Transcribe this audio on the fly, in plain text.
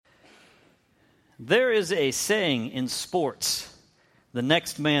There is a saying in sports, the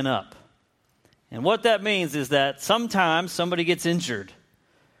next man up. And what that means is that sometimes somebody gets injured,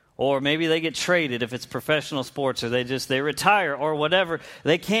 or maybe they get traded if it's professional sports, or they retire or whatever.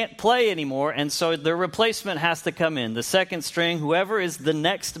 They can't play anymore, and so their replacement has to come in. The second string, whoever is the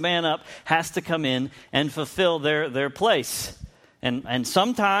next man up, has to come in and fulfill their place. And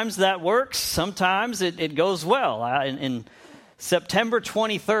sometimes that works. Sometimes it goes well. In September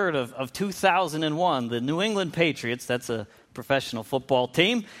 23rd of 2001, the New England Patriots, that's a professional football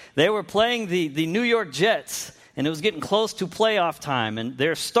team, they were playing the New York Jets, and it was getting close to playoff time, and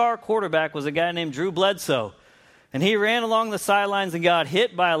their star quarterback was a guy named Drew Bledsoe. And he ran along the sidelines and got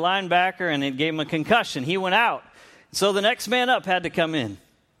hit by a linebacker, and it gave him a concussion. He went out. So the next man up had to come in.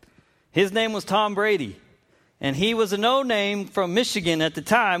 His name was Tom Brady. And he was a no-name from Michigan at the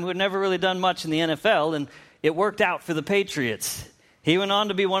time who had never really done much in the NFL, and it worked out for the Patriots. He went on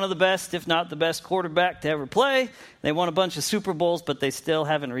to be one of the best, if not the best quarterback to ever play. They won a bunch of Super Bowls, but they still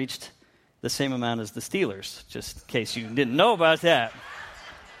haven't reached the same amount as the Steelers, just in case you didn't know about that.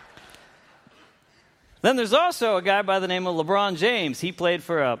 Then there's also a guy by the name of LeBron James. He played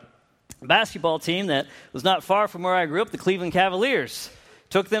for a basketball team that was not far from where I grew up, the Cleveland Cavaliers.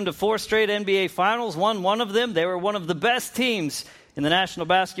 Took them to 4 straight NBA Finals, won one of them. They were one of the best teams in the National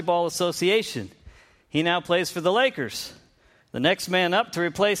Basketball Association. He now plays for the Lakers. The next man up to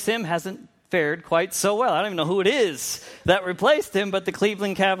replace him hasn't fared quite so well. I don't even know who it is that replaced him, but the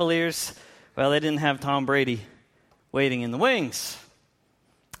Cleveland Cavaliers, well, they didn't have Tom Brady waiting in the wings.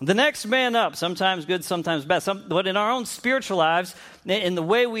 The next man up, sometimes good, sometimes bad. But in our own spiritual lives, in the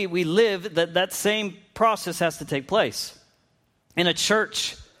way we live, that same process has to take place. In a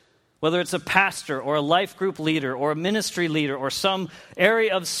church, whether it's a pastor or a life group leader or a ministry leader or some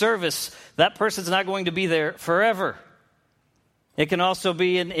area of service, that person's not going to be there forever. It can also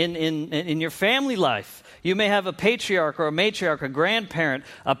be in your family life. You may have a patriarch or a matriarch, a grandparent,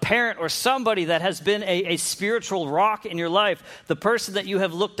 a parent, or somebody that has been a spiritual rock in your life, the person that you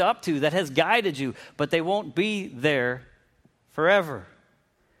have looked up to, that has guided you, but they won't be there forever.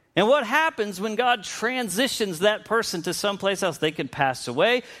 And what happens when God transitions that person to someplace else? They could pass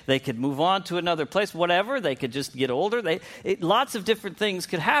away. They could move on to another place, whatever. They could just get older. Lots of different things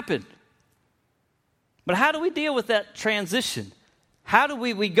could happen. But how do we deal with that transition? How do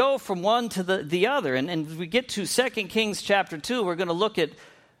we go from one to the other? And we get to 2 Kings chapter 2, we're going to look at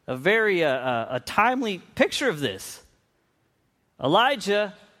a very a timely picture of this.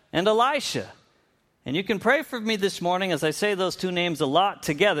 Elijah and Elisha. And you can pray for me this morning as I say those two names a lot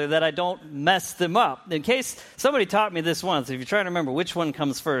together that I don't mess them up. In case somebody taught me this once, if you're trying to remember which one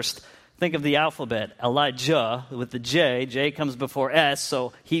comes first, think of the alphabet. Elijah with the J. J comes before S,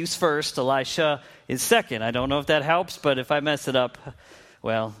 so he's first. Elisha is second. I don't know if that helps, but if I mess it up,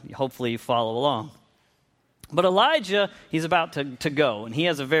 well, hopefully you follow along. But Elijah, he's about to go, and he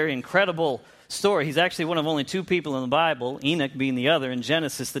has a very incredible story. He's actually one of only 2 people in the Bible, Enoch being the other in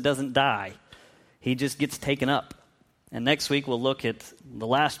Genesis, that doesn't die. He just gets taken up. And next week we'll look at the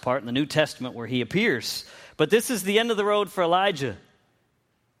last part in the New Testament where he appears. But this is the end of the road for Elijah.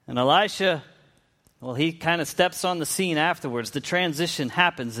 And Elisha, well, he kind of steps on the scene afterwards. The transition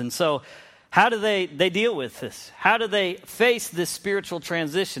happens. And so how do they deal with this? How do they face this spiritual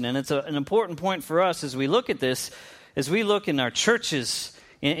transition? And it's an important point for us as we look at this, as we look in our churches,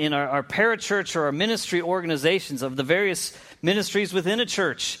 in our parachurch or our ministry organizations of the various ministries within a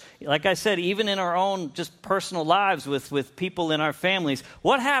church. Like I said, even in our own just personal lives with people in our families,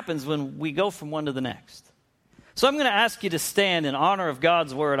 what happens when we go from one to the next? So I'm going to ask you to stand in honor of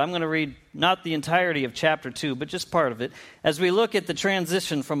God's word. I'm going to read not the entirety of chapter 2, but just part of it, as we look at the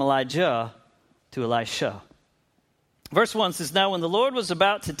transition from Elijah to Elisha. Verse 1 says, "Now when the Lord was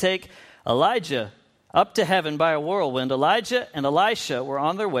about to take Elijah up to heaven by a whirlwind, Elijah and Elisha were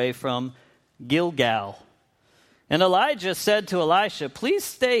on their way from Gilgal. And Elijah said to Elisha, 'Please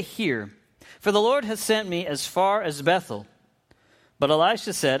stay here, for the Lord has sent me as far as Bethel.' But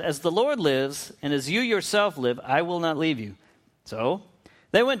Elisha said, 'As the Lord lives, and as you yourself live, I will not leave you.' So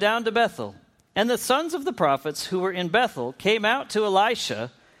they went down to Bethel. And the sons of the prophets who were in Bethel came out to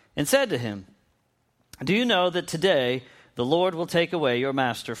Elisha and said to him, 'Do you know that today the Lord will take away your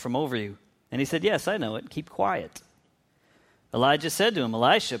master from over you?' And he said, 'Yes, I know it. Keep quiet.' Elijah said to him,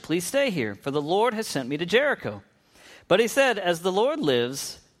 'Elisha, please stay here, for the Lord has sent me to Jericho.' But he said, 'As the Lord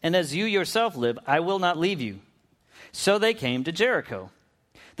lives, and as you yourself live, I will not leave you.' So they came to Jericho.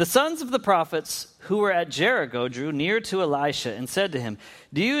 The sons of the prophets who were at Jericho drew near to Elisha and said to him,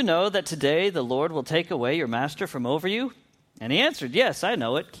 'Do you know that today the Lord will take away your master from over you?' And he answered, 'Yes, I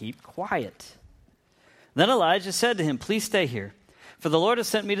know it. Keep quiet.' Then Elijah said to him, 'Please stay here, for the Lord has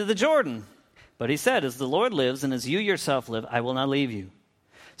sent me to the Jordan.' But he said, as the Lord lives and as you yourself live, I will not leave you.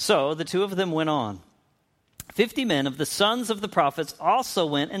 So the two of them went on. 50 men of the sons of the prophets also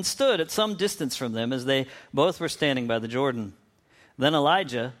went and stood at some distance from them as they both were standing by the Jordan. Then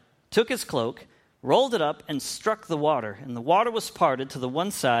Elijah took his cloak, rolled it up, and struck the water. And the water was parted to the one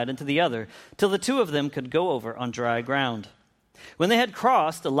side and to the other, till the two of them could go over on dry ground. When they had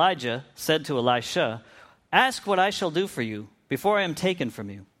crossed, Elijah said to Elisha, ask what I shall do for you before I am taken from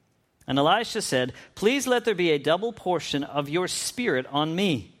you. And Elisha said, please let there be a double portion of your spirit on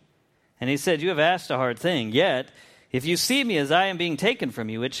me. And he said, you have asked a hard thing. Yet, if you see me as I am being taken from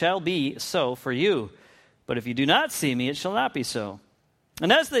you, it shall be so for you. But if you do not see me, it shall not be so.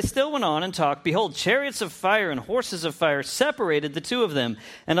 And as they still went on and talked, behold, chariots of fire and horses of fire separated the two of them.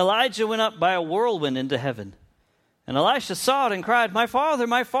 And Elijah went up by a whirlwind into heaven. And Elisha saw it and cried, my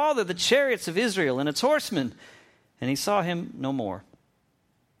father, the chariots of Israel and its horsemen. And he saw him no more.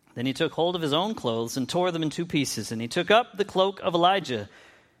 Then he took hold of his own clothes and tore them in two pieces. And he took up the cloak of Elijah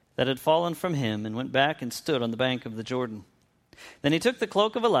that had fallen from him and went back and stood on the bank of the Jordan. Then he took the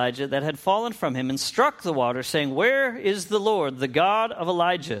cloak of Elijah that had fallen from him and struck the water, saying, where is the Lord, the God of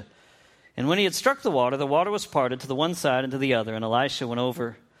Elijah? And when he had struck the water was parted to the one side and to the other, and Elisha went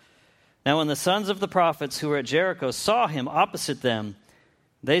over. Now when the sons of the prophets who were at Jericho saw him opposite them,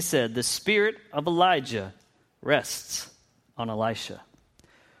 they said, the spirit of Elijah rests on Elisha.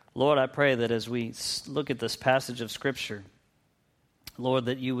 Lord, I pray that as we look at this passage of Scripture, Lord,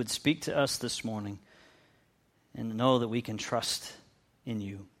 that you would speak to us this morning and know that we can trust in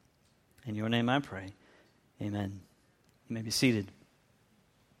you. In your name I pray. Amen. You may be seated.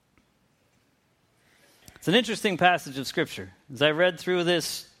 It's an interesting passage of Scripture. As I read through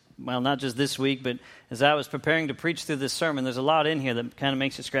this, well, not just this week, but as I was preparing to preach through this sermon, there's a lot in here that kind of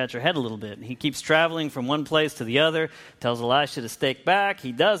makes you scratch your head a little bit. He keeps traveling from one place to the other, tells Elisha to stay back.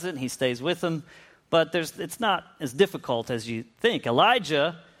 He doesn't. He stays with him. But it's not as difficult as you think.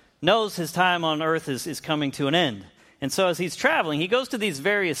 Elijah knows his time on earth is coming to an end. And so as he's traveling, he goes to these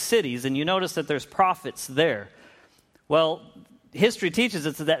various cities, and you notice that there's prophets there. Well, history teaches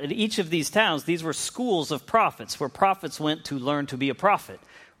us that in each of these towns, these were schools of prophets, where prophets went to learn to be a prophet.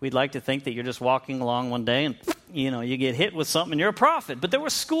 We'd like to think that you're just walking along one day and, you get hit with something and you're a prophet. But there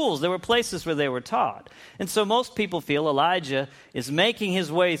were schools, there were places where they were taught. And so most people feel Elijah is making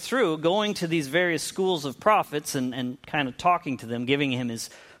his way through, going to these various schools of prophets and kind of talking to them, giving him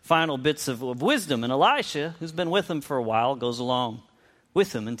his final bits of wisdom. And Elisha, who's been with him for a while, goes along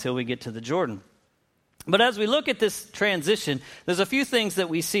with him until we get to the Jordan. But as we look at this transition, there's a few things that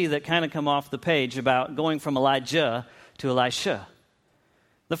we see that kind of come off the page about going from Elijah to Elisha.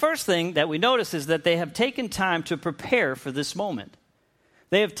 The first thing that we notice is that they have taken time to prepare for this moment.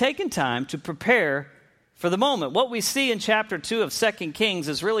 They have taken time to prepare for the moment. What we see in chapter 2 of 2 Kings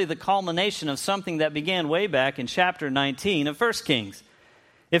is really the culmination of something that began way back in chapter 19 of 1 Kings.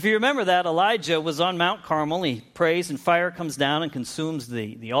 If you remember that, Elijah was on Mount Carmel. He prays and fire comes down and consumes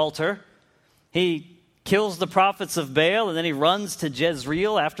the altar. He kills the prophets of Baal, and then he runs to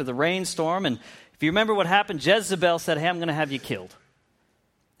Jezreel after the rainstorm. And if you remember what happened, Jezebel said, hey, I'm going to have you killed.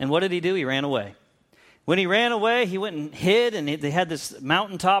 And what did he do? He ran away. When he ran away, he went and hid, and they had this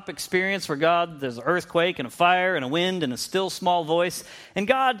mountaintop experience where there's an earthquake and a fire and a wind and a still small voice. And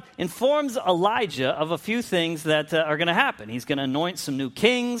God informs Elijah of a few things that are going to happen. He's going to anoint some new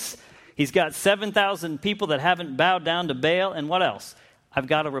kings. He's got 7,000 people that haven't bowed down to Baal. And what else? I've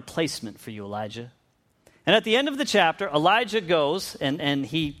got a replacement for you, Elijah. And at the end of the chapter, Elijah goes and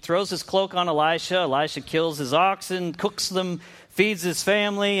he throws his cloak on Elisha. Elisha kills his oxen, cooks them, feeds his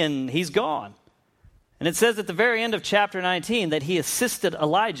family, and he's gone. And it says at the very end of chapter 19 that he assisted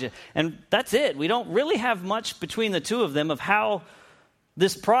Elijah. And that's it. We don't really have much between the two of them of how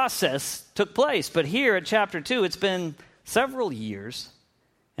this process took place. But here at chapter 2, it's been several years,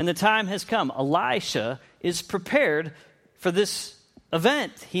 and the time has come. Elisha is prepared for this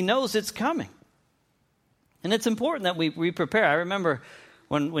event. He knows it's coming. And it's important that we prepare. I remember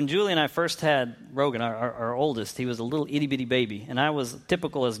when Julie and I first had Rogan, our oldest, he was a little itty-bitty baby. And I was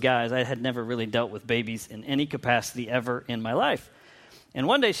typical as guys. I had never really dealt with babies in any capacity ever in my life. And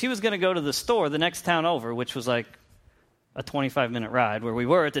one day she was going to go to the store the next town over, which was like a 25-minute ride where we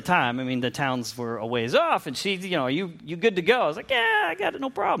were at the time. I mean, the towns were a ways off. And she, are you good to go? I was like, yeah, I got it, no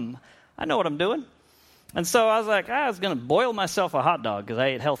problem. I know what I'm doing. And so I was like, I was going to boil myself a hot dog because I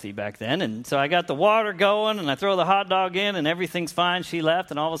ate healthy back then. And so I got the water going, and I throw the hot dog in, and everything's fine. She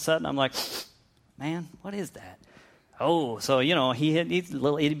left, and all of a sudden I'm like, man, what is that? Oh, so, he's a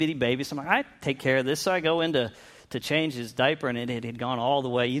little itty-bitty baby. So I'm like, I take care of this. So I go into to change his diaper, and it had gone all the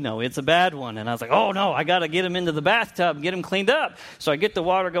way, it's a bad one. And I was like, oh, no, I got to get him into the bathtub and get him cleaned up. So I get the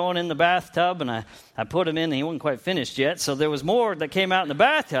water going in the bathtub, and I put him in, and he wasn't quite finished yet. So there was more that came out in the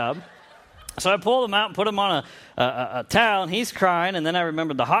bathtub. So I pulled him out and put him on a towel, and he's crying. And then I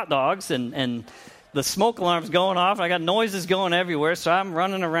remembered the hot dogs, and the smoke alarm's going off. I got noises going everywhere, so I'm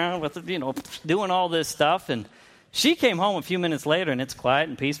running around with doing all this stuff. And she came home a few minutes later, and it's quiet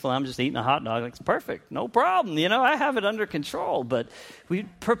and peaceful. I'm just eating a hot dog. It's perfect, no problem. I have it under control. But we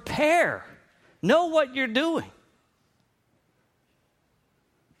prepare. Know what you're doing.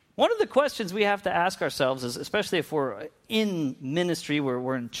 One of the questions we have to ask ourselves is, especially if we're in ministry, where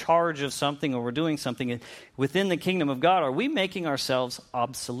we're in charge of something or we're doing something within the kingdom of God, are we making ourselves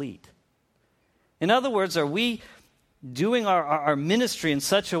obsolete? In other words, are we doing our ministry in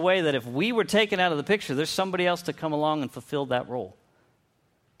such a way that if we were taken out of the picture, there's somebody else to come along and fulfill that role?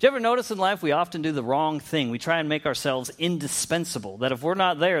 Do you ever notice in life we often do the wrong thing? We try and make ourselves indispensable, that if we're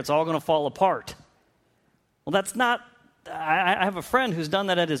not there, it's all going to fall apart. Well, that's not... I have a friend who's done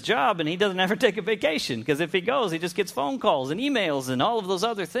that at his job, and he doesn't ever take a vacation, because if he goes, he just gets phone calls and emails and all of those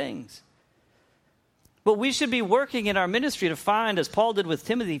other things. But we should be working in our ministry to find, as Paul did with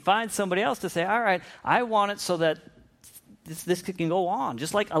Timothy, find somebody else to say, all right, I want it so that this can go on,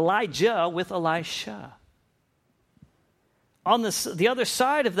 just like Elijah with Elisha. On the other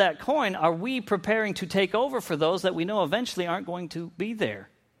side of that coin, are we preparing to take over for those that we know eventually aren't going to be there?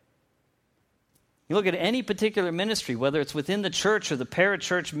 You look at any particular ministry, whether it's within the church or the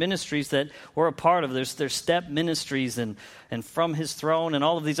parachurch ministries that we're a part of, there's step ministries and From His Throne and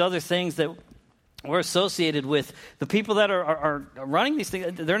all of these other things that we're associated with. The people that are running these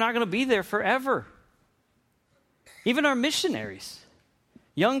things, they're not going to be there forever. Even our missionaries.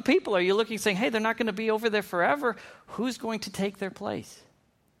 Young people, are you looking saying, hey, they're not going to be over there forever? Who's going to take their place?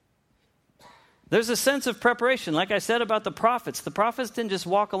 There's a sense of preparation. Like I said about the prophets didn't just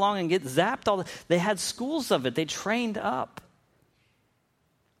walk along and get zapped. They had schools of it. They trained up.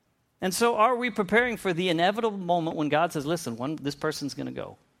 And so are we preparing for the inevitable moment when God says, listen, this person's going to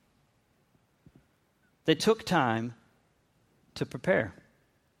go? They took time to prepare.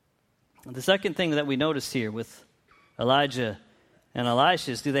 And the second thing that we notice here with Elijah and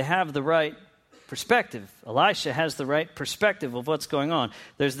Elisha is, do they have the right perspective? Elisha has the right perspective of what's going on.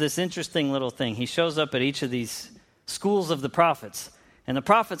 There's this interesting little thing. He shows up at each of these schools of the prophets, and the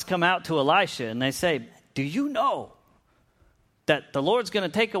prophets come out to Elisha, and they say, do you know that the Lord's going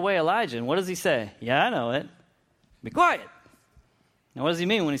to take away Elijah? And what does he say? Yeah, I know it. Be quiet. Now, what does he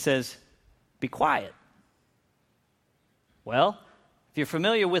mean when he says, be quiet? Well, if you're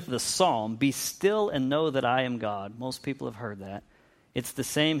familiar with the psalm, be still and know that I am God. Most people have heard that. It's the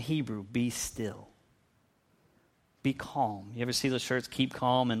same Hebrew, be still. Be calm. You ever see those shirts, keep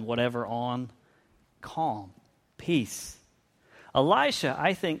calm and whatever on? Calm. Peace. Elisha,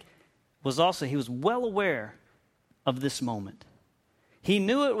 I think, he was well aware of this moment. He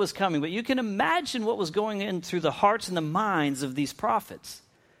knew it was coming, but you can imagine what was going in through the hearts and the minds of these prophets,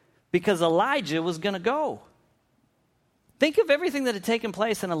 because Elijah was going to go. Think of everything that had taken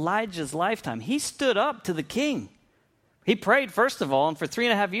place in Elijah's lifetime. He stood up to the king. He prayed, first of all, and for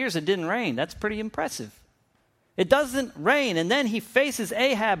 3.5 years it didn't rain. That's pretty impressive. It doesn't rain, and then he faces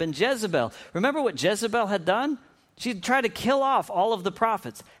Ahab and Jezebel. Remember what Jezebel had done? She had tried to kill off all of the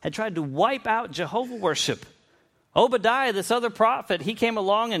prophets, had tried to wipe out Jehovah worship. Obadiah, this other prophet, he came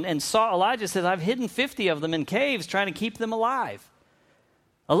along and saw Elijah, said, I've hidden 50 of them in caves trying to keep them alive.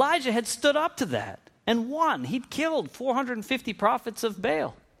 Elijah had stood up to that and won. He'd killed 450 prophets of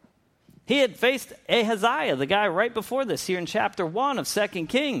Baal. He had faced Ahaziah, the guy right before this, here in chapter 1 of 2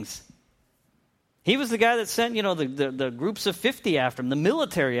 Kings. He was the guy that sent, the groups of 50 after him, the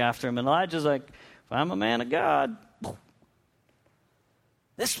military after him. And Elijah's like, if I'm a man of God.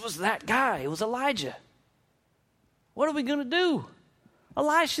 This was that guy. It was Elijah. What are we going to do?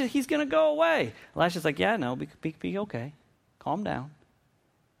 Elisha, he's going to go away. Elisha's like, yeah, no, be okay. Calm down.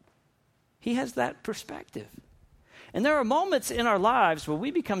 He has that perspective. And there are moments in our lives where we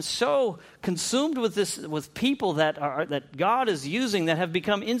become so consumed with people that God is using, that have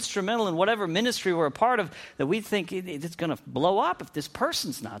become instrumental in whatever ministry we're a part of, that we think it's going to blow up if this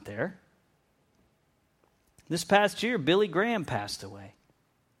person's not there. This past year, Billy Graham passed away.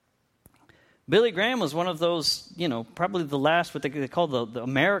 Billy Graham was one of those, probably the last, what they call the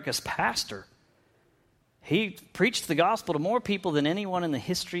America's pastor. He preached the gospel to more people than anyone in the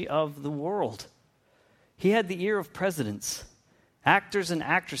history of the world. He had the ear of presidents. Actors and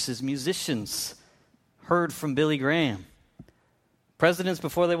actresses, musicians heard from Billy Graham. Presidents,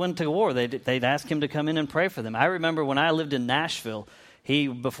 before they went to war, they'd ask him to come in and pray for them. I remember when I lived in Nashville,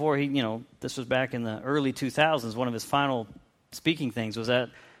 Before this was back in the early 2000s, one of his final speaking things was at,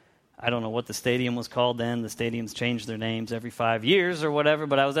 I don't know what the stadium was called then. The stadiums changed their names every 5 years or whatever,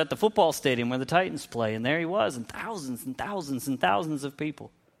 but I was at the football stadium where the Titans play, and there he was, and thousands and thousands and thousands of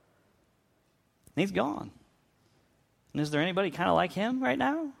people. And he's gone. And is there anybody kind of like him right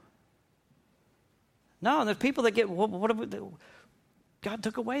now? No, and there's people that God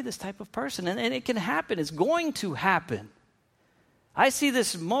took away this type of person, and it can happen. It's going to happen. I see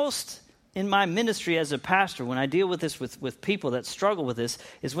this most in my ministry as a pastor when I deal with this with people that struggle with this,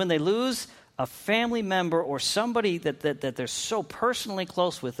 is when they lose a family member or somebody that they're so personally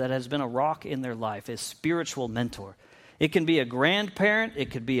close with that has been a rock in their life, a spiritual mentor. It can be a grandparent,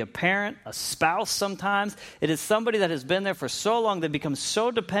 it could be a parent, a spouse sometimes. It is somebody that has been there for so long they become so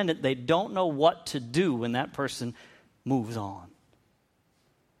dependent they don't know what to do when that person moves on.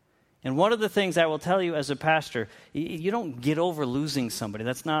 And one of the things I will tell you as a pastor, you don't get over losing somebody.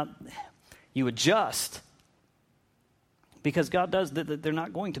 That's not, you adjust. Because God does, they're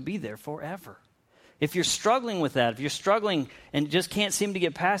not going to be there forever. If you're struggling with that, if you're struggling and just can't seem to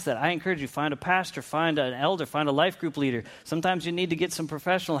get past that, I encourage you, find a pastor, find an elder, find a life group leader. Sometimes you need to get some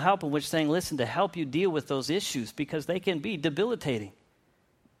professional help in which saying, listen, to help you deal with those issues because they can be debilitating.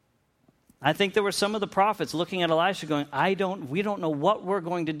 I think there were some of the prophets looking at Elisha going, we don't know what we're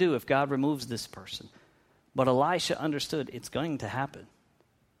going to do if God removes this person. But Elisha understood it's going to happen.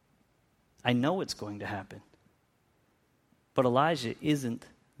 I know it's going to happen. But Elijah isn't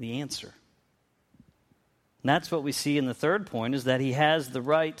the answer. And that's what we see in the third point, is that he has the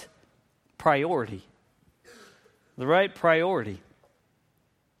right priority. The right priority.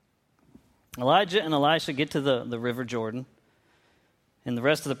 Elijah and Elisha get to the river Jordan. And the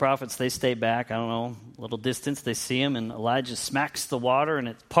rest of the prophets, they stay back, a little distance. They see him, and Elijah smacks the water, and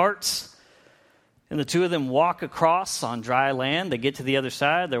it parts. And the two of them walk across on dry land. They get to the other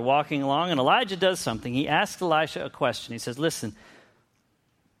side. They're walking along, and Elijah does something. He asks Elisha a question. He says, listen,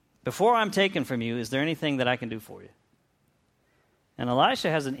 before I'm taken from you, is there anything that I can do for you? And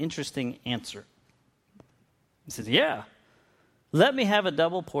Elisha has an interesting answer. He says, yeah, let me have a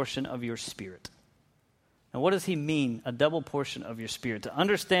double portion of your spirit. Now, what does he mean, a double portion of your spirit? To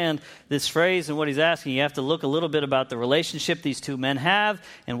understand this phrase and what he's asking, you have to look a little bit about the relationship these two men have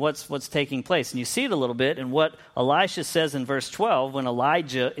and what's taking place. And you see it a little bit in what Elisha says in verse 12 when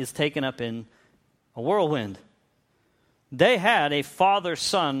Elijah is taken up in a whirlwind. They had a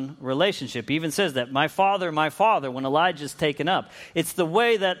father-son relationship. He even says that, my father, when Elijah's taken up. It's the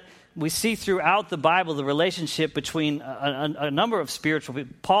way that we see throughout the Bible the relationship between a number of spiritual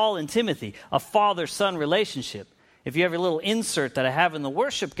people, Paul and Timothy, a father-son relationship. If you have your little insert that I have in the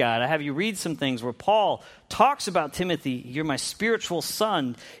worship guide, I have you read some things where Paul talks about Timothy, you're my spiritual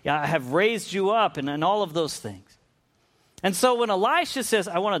son, I have raised you up, and all of those things. And so when Elisha says,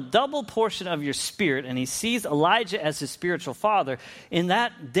 I want a double portion of your spirit, and he sees Elijah as his spiritual father, in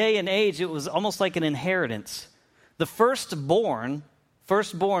that day and age, it was almost like an inheritance. The firstborn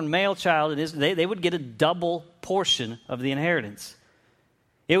male child, they would get a double portion of the inheritance.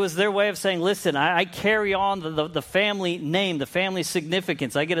 It was their way of saying, listen, I carry on the family name, the family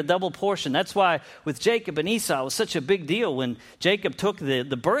significance. I get a double portion. That's why with Jacob and Esau, it was such a big deal when Jacob took the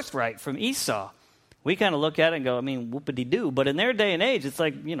birthright from Esau. We kind of look at it and go, whoopity-doo. But in their day and age, it's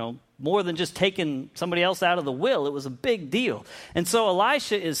like, more than just taking somebody else out of the will. It was a big deal. And so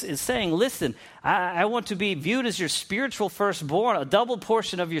Elisha is saying, listen, I want to be viewed as your spiritual firstborn, a double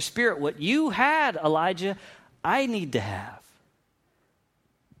portion of your spirit. What you had, Elijah, I need to have.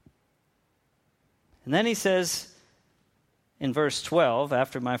 And then he says in verse 12,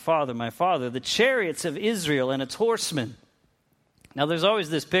 after my father, the chariots of Israel and its horsemen. Now, there's always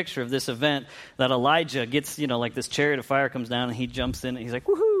this picture of this event that Elijah gets, like this chariot of fire comes down and he jumps in and he's like,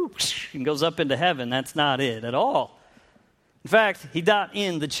 woohoo, and goes up into heaven. That's not it at all. In fact, he's not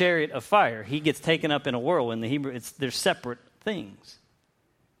in the chariot of fire. He gets taken up in a whirlwind. They're separate things.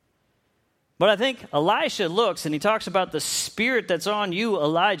 But I think Elisha looks and he talks about the spirit that's on you,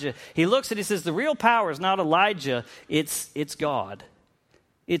 Elijah. He looks and he says, the real power is not Elijah, it's God.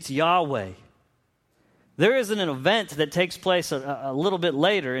 It's Yahweh. There is an event that takes place a little bit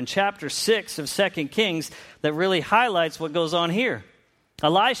later in chapter 6 of 2 Kings that really highlights what goes on here.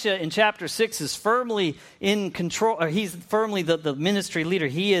 Elisha in chapter 6 is firmly in control, or he's firmly the ministry leader.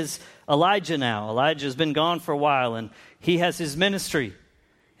 He is Elijah now. Elijah has been gone for a while, and he has his ministry.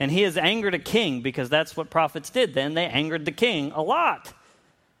 And he has angered a king, because that's what prophets did then. They angered the king a lot.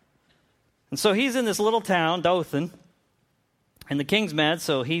 And so he's in this little town, Dothan, and the king's mad,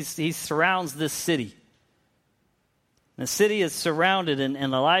 so he surrounds this city. The city is surrounded, and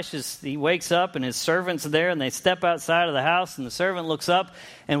he wakes up, and his servant's there, and they step outside of the house, and the servant looks up,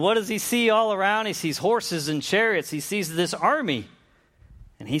 and what does he see all around? He sees horses and chariots. He sees this army,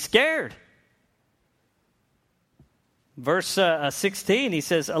 and he's scared. Verse 16, he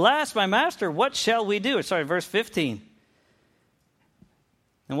says, "Alas, my master, what shall we do?" Sorry, verse 15.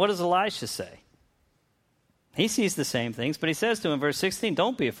 And what does Elisha say? He sees the same things, but he says to him in verse 16,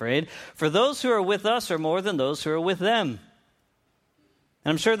 "Don't be afraid, for those who are with us are more than those who are with them."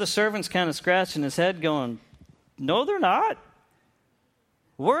 And I'm sure the servant's kind of scratching his head going, "No, they're not.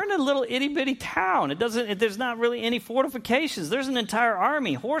 We're in a little itty-bitty town. There's not really any fortifications. There's an entire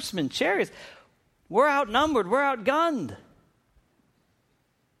army, horsemen, chariots. We're outnumbered. We're outgunned."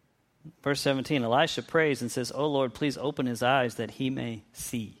 Verse 17, Elisha prays and says, "O Lord, please open his eyes that he may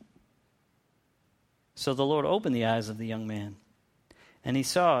see." So the Lord opened the eyes of the young man, and he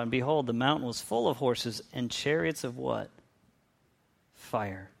saw, and behold, the mountain was full of horses and chariots of what?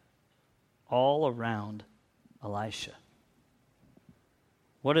 Fire, all around Elisha.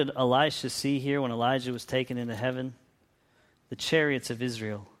 What did Elisha see here when Elijah was taken into heaven? The chariots of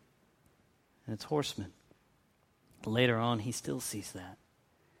Israel and its horsemen. Later on, he still sees that.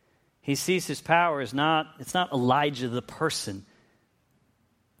 He sees his power it's not Elijah the person.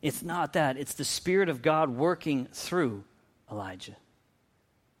 It's not that. It's the Spirit of God working through Elijah.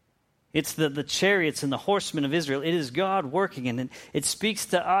 It's the chariots and the horsemen of Israel. It is God working, and it speaks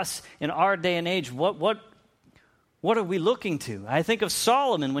to us in our day and age. What are we looking to? I think of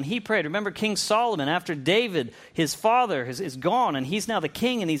Solomon when he prayed. Remember King Solomon, after David, his father, is gone, and he's now the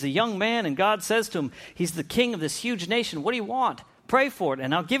king, and he's a young man, and God says to him, he's the king of this huge nation. What do you want? Pray for it,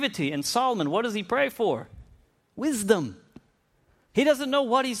 and I'll give it to you. And Solomon, what does he pray for? Wisdom. He doesn't know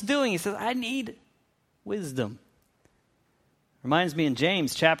what he's doing. He says, "I need wisdom." Reminds me in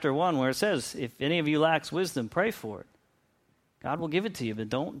James chapter 1 where it says, if any of you lacks wisdom, pray for it. God will give it to you, but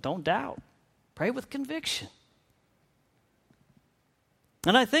don't doubt. Pray with conviction.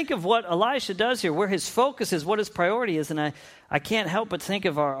 And I think of what Elisha does here, where his focus is, what his priority is, and I can't help but think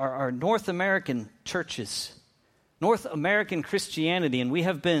of our North American churches, North American Christianity, and we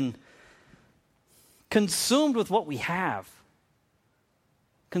have been consumed with what we have.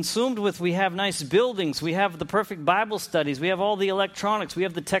 We have nice buildings, we have the perfect Bible studies, we have all the electronics, we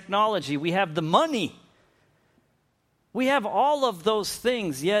have the technology, we have the money. We have all of those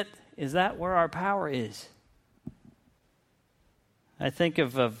things, yet is that where our power is? I think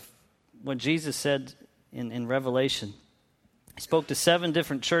of what Jesus said in Revelation. He spoke to 7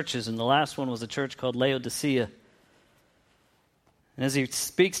 different churches, and the last one was a church called Laodicea. And as he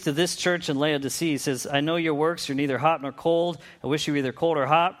speaks to this church in Laodicea, he says, "I know your works. You're neither hot nor cold. I wish you were either cold or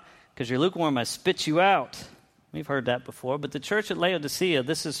hot, because you're lukewarm. I spit you out." We've heard that before. But the church at Laodicea,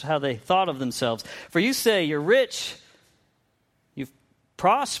 this is how they thought of themselves. "For you say you're rich, you've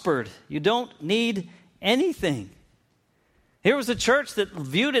prospered, you don't need anything." Here was a church that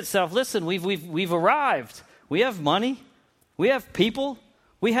viewed itself, listen, we've arrived. We have money. We have people.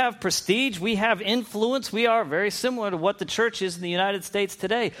 We have prestige, we have influence. We are very similar to what the church is in the United States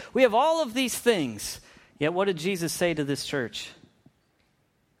today. We have all of these things. Yet what did Jesus say to this church?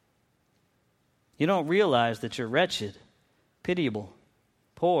 You don't realize that you're wretched, pitiable,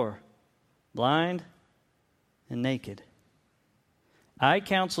 poor, blind, and naked. I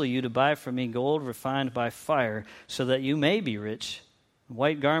counsel you to buy from me gold refined by fire, so that you may be rich, and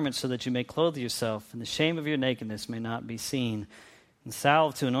white garments so that you may clothe yourself, and the shame of your nakedness may not be seen, and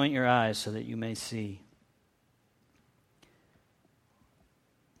salve to anoint your eyes so that you may see.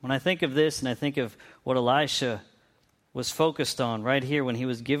 When I think of this, and I think of what Elisha was focused on right here when he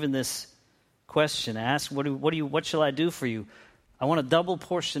was given this question, asked, what shall I do for you? I want a double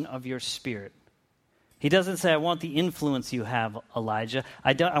portion of your spirit. He doesn't say, I want the influence you have, Elijah.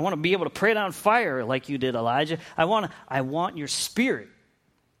 I want to be able to pray down fire like you did, Elijah. I want your spirit.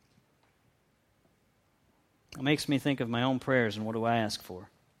 It makes me think of my own prayers, and what do I ask for?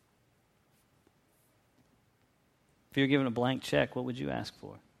 If you were given a blank check, what would you ask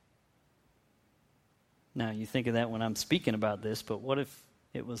for? Now, you think of that when I'm speaking about this, but what if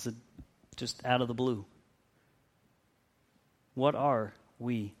it was just out of the blue? What are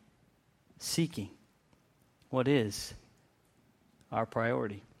we seeking? What is our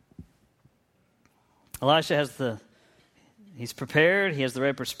priority? Elisha he's prepared, he has the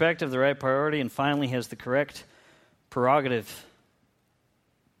right perspective, the right priority, and finally he has the correct prerogative.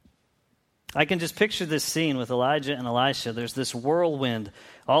 I can just picture this scene with Elijah and Elisha. There's this whirlwind,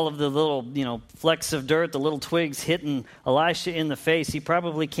 all of the little, flecks of dirt, the little twigs hitting Elisha in the face. He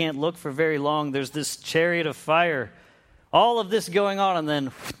probably can't look for very long. There's this chariot of fire. All of this going on, and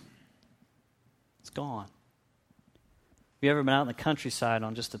then it's gone. you ever been out in the countryside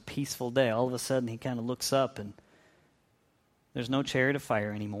on just a peaceful day? All of a sudden, he kind of looks up and there's no chariot of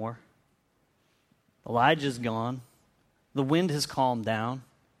fire anymore. Elijah's gone. The wind has calmed down.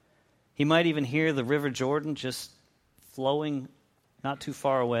 He might even hear the river Jordan just flowing not too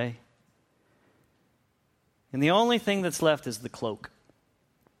far away. And the only thing that's left is the cloak.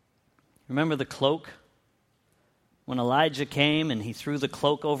 Remember the cloak? When Elijah came and he threw the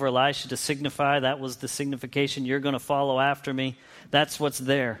cloak over Elisha to signify that was the signification, you're going to follow after me. That's what's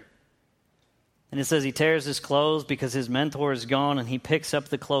there. And it says he tears his clothes because his mentor is gone, and he picks up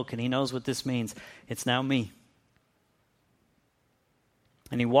the cloak and he knows what this means. It's now me.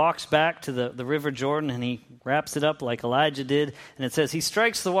 And he walks back to the river Jordan and he wraps it up like Elijah did. And it says he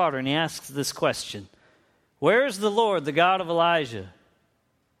strikes the water and he asks this question: where is the Lord, the God of Elijah?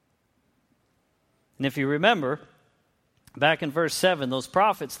 And if you remember, back in verse 7, those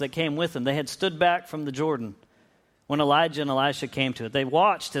prophets that came with him, they had stood back from the Jordan when Elijah and Elisha came to it. They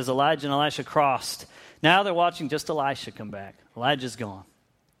watched as Elijah and Elisha crossed. Now they're watching just Elisha come back. Elijah's gone.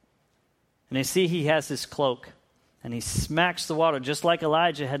 And they see he has this cloak, and he smacks the water just like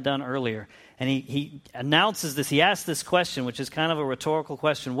Elijah had done earlier. And he announces this. He asks this question, which is kind of a rhetorical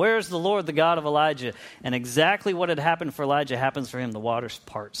question: where is the Lord, the God of Elijah? And exactly what had happened for Elijah happens for him. The water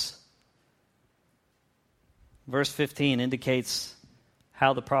parts. Verse 15 indicates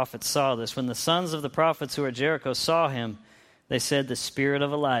how the prophets saw this. When the sons of the prophets who were at Jericho saw him, they said, the spirit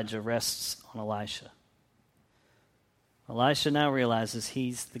of Elijah rests on Elisha. Elisha now realizes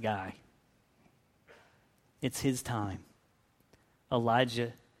he's the guy. It's his time.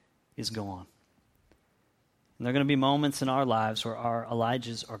 Elijah is gone. And there are going to be moments in our lives where our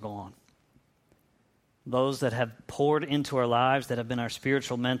Elijahs are gone. Those that have poured into our lives, that have been our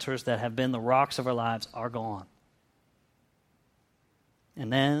spiritual mentors, that have been the rocks of our lives, are gone.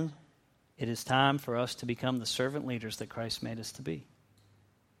 And then it is time for us to become the servant leaders that Christ made us to be.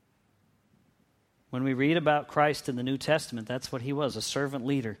 When we read about Christ in the New Testament, that's what he was, a servant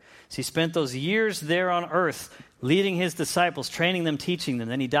leader. So he spent those years there on earth leading his disciples, training them, teaching them.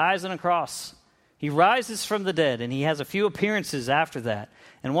 Then he dies on a cross. He rises from the dead, and he has a few appearances after that.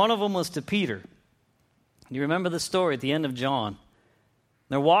 And one of them was to Peter. You remember the story at the end of John.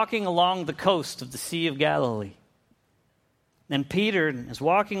 They're walking along the coast of the Sea of Galilee. And Peter is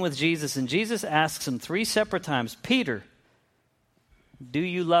walking with Jesus, and Jesus asks him 3 separate times, Peter, do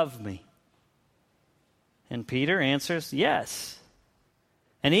you love me? And Peter answers, yes.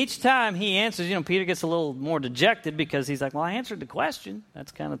 And each time he answers, Peter gets a little more dejected because he's like, well, I answered the question.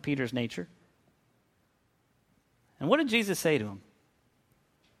 That's kind of Peter's nature. And what did Jesus say to him?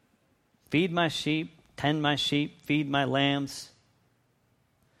 Feed my sheep, tend my sheep, feed my lambs.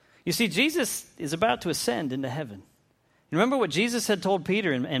 You see, Jesus is about to ascend into heaven. You remember what Jesus had told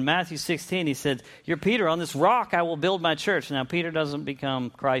Peter in Matthew 16? He said, you're Peter, on this rock I will build my church. Now, Peter doesn't become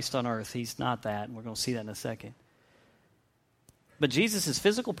Christ on earth. He's not that, and we're going to see that in a second. But Jesus'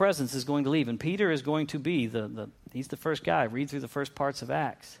 physical presence is going to leave, and Peter is going to be he's the first guy. Read through the first parts of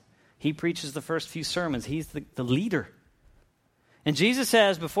Acts. He preaches the first few sermons. He's the leader. And Jesus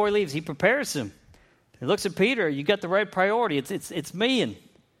says, before he leaves, he prepares him. He looks at Peter, you got the right priority. It's me. And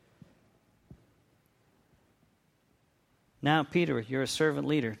now, Peter, you're a servant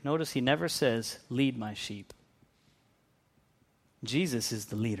leader. Notice he never says, lead my sheep. Jesus is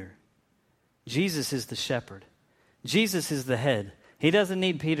the leader. Jesus is the shepherd. Jesus is the head. He doesn't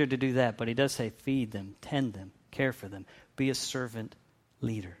need Peter to do that, but he does say, feed them, tend them, care for them. Be a servant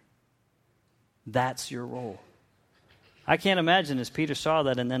leader. That's your role. I can't imagine as Peter saw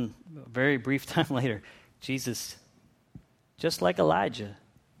that, and then a very brief time later, Jesus, just like Elijah,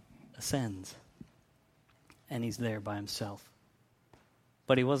 ascends. And he's there by himself.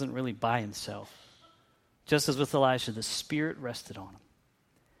 But he wasn't really by himself. Just as with Elisha, the Spirit rested on him.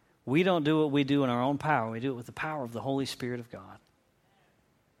 We don't do what we do in our own power. We do it with the power of the Holy Spirit of God.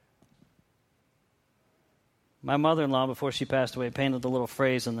 My mother-in-law, before she passed away, painted a little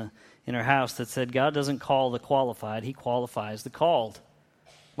phrase in her house that said, God doesn't call the qualified, he qualifies the called.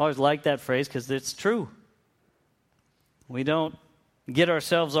 I've always liked that phrase because it's true. We don't get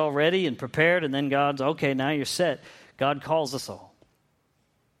ourselves all ready and prepared, and then God's, okay, now you're set. God calls us all,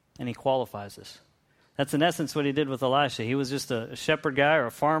 and he qualifies us. That's in essence what he did with Elisha. He was just a shepherd guy or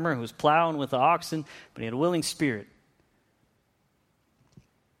a farmer who was plowing with the oxen, but he had a willing spirit.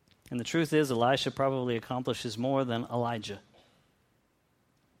 And the truth is, Elisha probably accomplishes more than Elijah.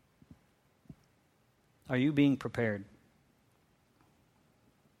 Are you being prepared?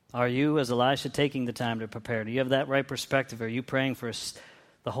 Are you, as Elisha, taking the time to prepare? Do you have that right perspective? Are you praying for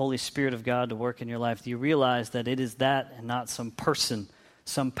the Holy Spirit of God to work in your life? Do you realize that it is that and not some person,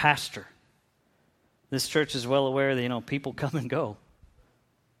 some pastor This church is well aware that, people come and go.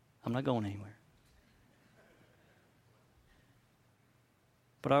 I'm not going anywhere.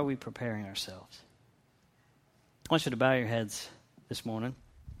 But are we preparing ourselves? I want you to bow your heads this morning.